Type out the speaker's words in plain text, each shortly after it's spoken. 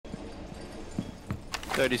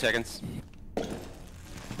30 seconds.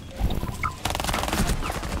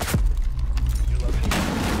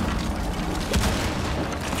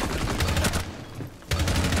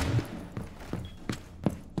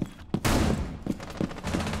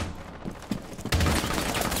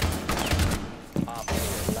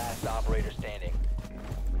 Last operator standing.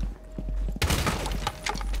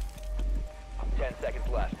 10 seconds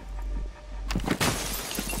left.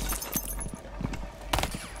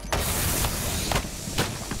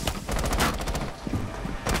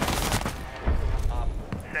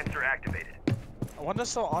 Sensor activated. I wonder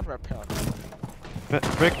still on red pill.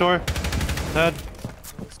 Brick door. Dead.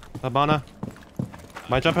 Habana.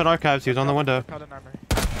 Might jump in archives. He was on the window.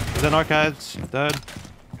 He's in archives. Dead.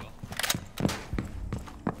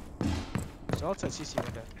 So outside CC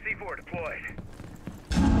window. C4 deployed.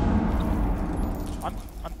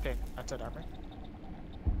 On ping. Outside armor.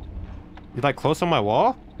 You like close on my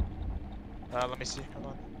wall? Let me see. Hold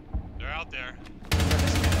on. They're out there.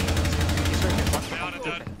 He's right here. Watch Down and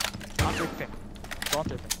dead. on big ping. Go on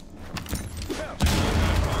through ping.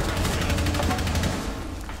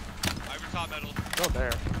 Ivory top metal. Go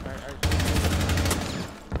there.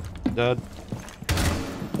 Dead.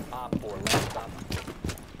 Op 4 last stop.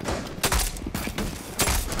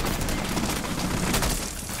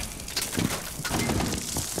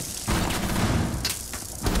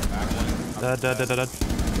 Dead.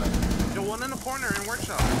 The one in the corner in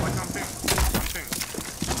workshop, like on ping. On ping.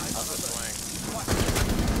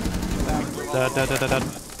 Dead.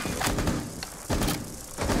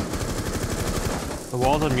 The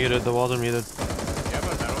walls are muted. You have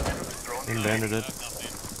a metal camera? Invanded it.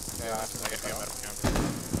 Yeah, I guess I got a metal camera.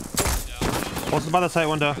 Pulse is by the site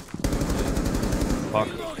window. Fuck.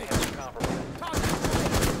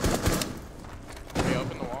 Can we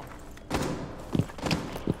open the wall?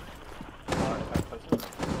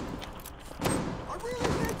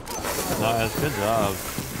 Nice, good job.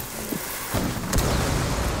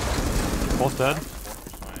 Pulse dead.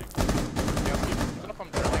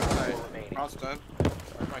 Cross dead.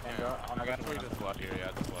 I got three just left here.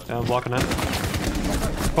 Yeah, just left. Yeah, I'm blocking it.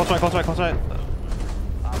 Close right.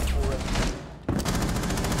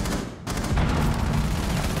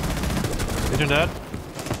 Agent dead.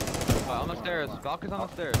 On the stairs. Valkyrie's on the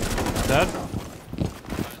stairs. Dead.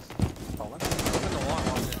 Open the wall.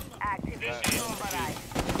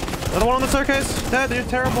 Another one on the staircase. Dead, you're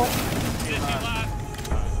terrible.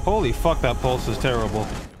 Holy fuck, that pulse is terrible.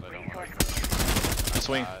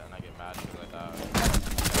 Swing. And I get mad because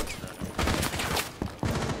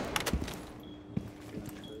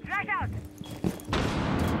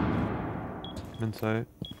Insight.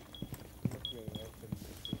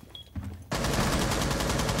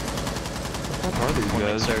 What are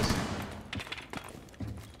these guys?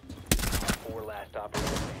 4 last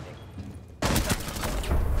operator standing.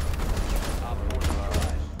 Op 4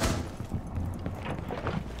 neutralized.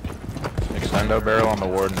 Extendo barrel on the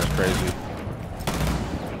warden is crazy.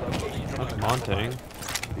 That's Montague.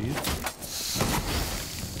 These.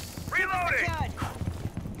 Reloading!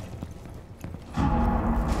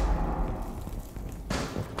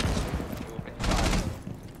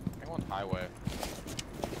 Anyone highway.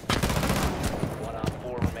 1 op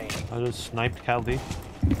 4 remaining. I just sniped 𝗥𝐿𝐷.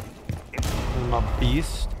 I'm a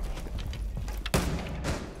beast.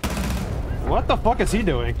 What the fuck is he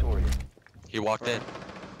doing? He walked in.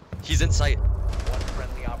 He's in sight. 1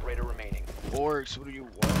 friendly operator remaining. Orcs, what do you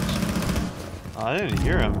want? I didn't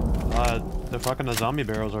hear him. The fucking zombie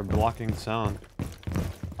barrels are blocking sound.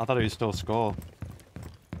 I thought he was still skull.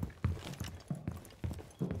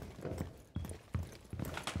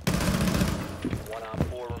 One op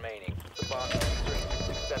 4 remaining. The bomb diffuser is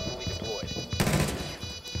successfully deployed.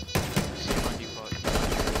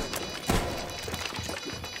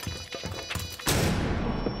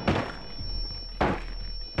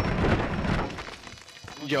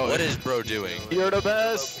 Yo, what is bro doing? You're the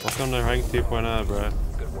best! Welcome to rank 2.0, bro.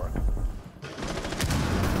 Good work.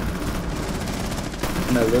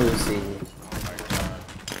 No, Lucy.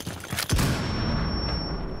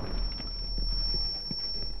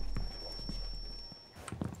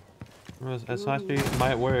 SIP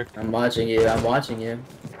might work. I'm watching you.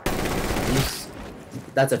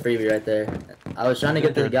 That's a freebie right there. I was trying to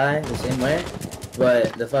get to the guy the same way,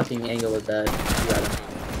 but the fucking angle was bad. You got him.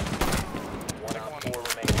 1 op 4 remaining.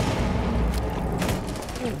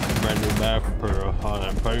 Brand new map for Pearl.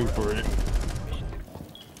 I'm paying for it.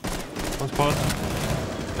 One's close.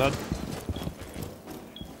 Dead.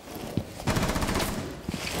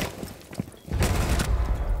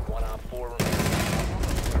 One op 4 remaining.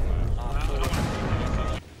 Op 4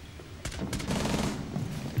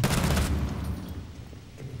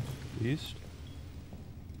 East.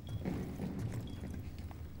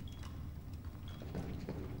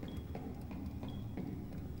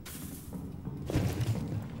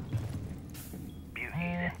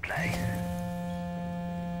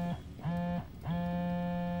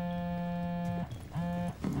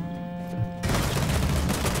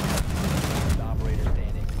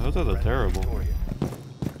 Those are terrible.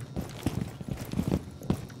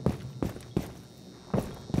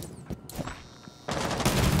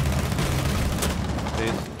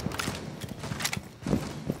 Peace.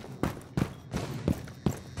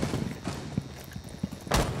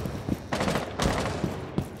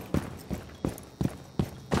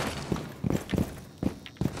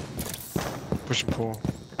 Push and pull.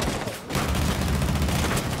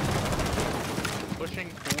 Pushing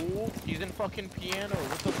pool? He's in fucking piano.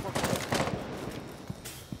 What the fuck?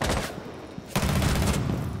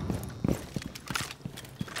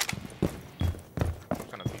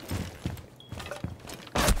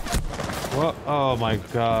 What? Oh my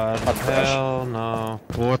god. Hell no.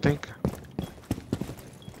 Pool, I think.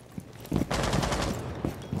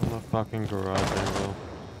 On the fucking garage angle.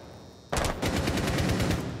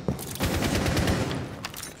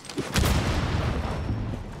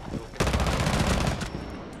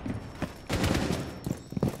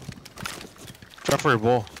 Try for your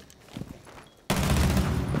ball.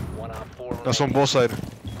 1 on 4 That's on both sides.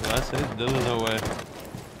 That's it. There's no way.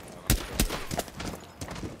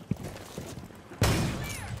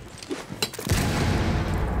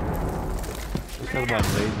 This guy's about to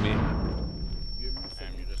save me.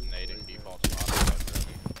 Damn, you're just nading default spot.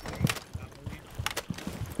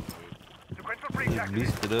 Sequential He breach just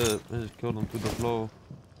activated. beasted up. He just killed him through the floor.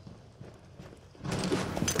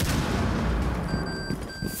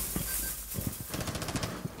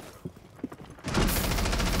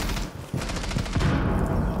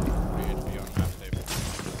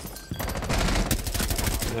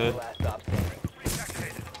 Good. Last stop standing. Breach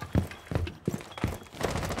activated.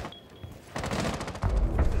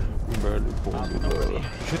 Barely pulls it up.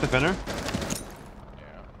 Shoot the fender.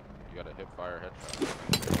 Yeah. You got a hip fire headshot.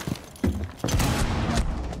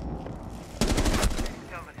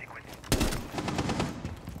 Selma sequence.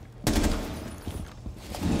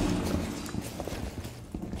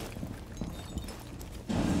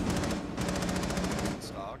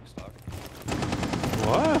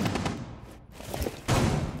 What?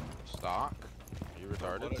 Stock? Are you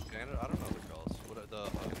retarded? I don't know what it calls. What are the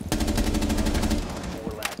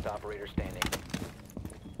 4 last operator standing.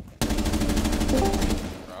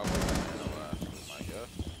 Probably the last, is my guess.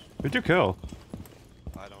 Who'd you kill?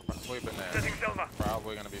 I don't. Sleeping there. Setting Selma.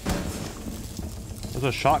 Probably gonna be. There's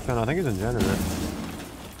a shotgun. I think he's in janitor.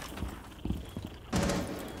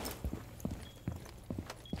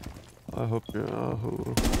 I hope you're.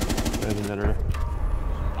 There's a janitor.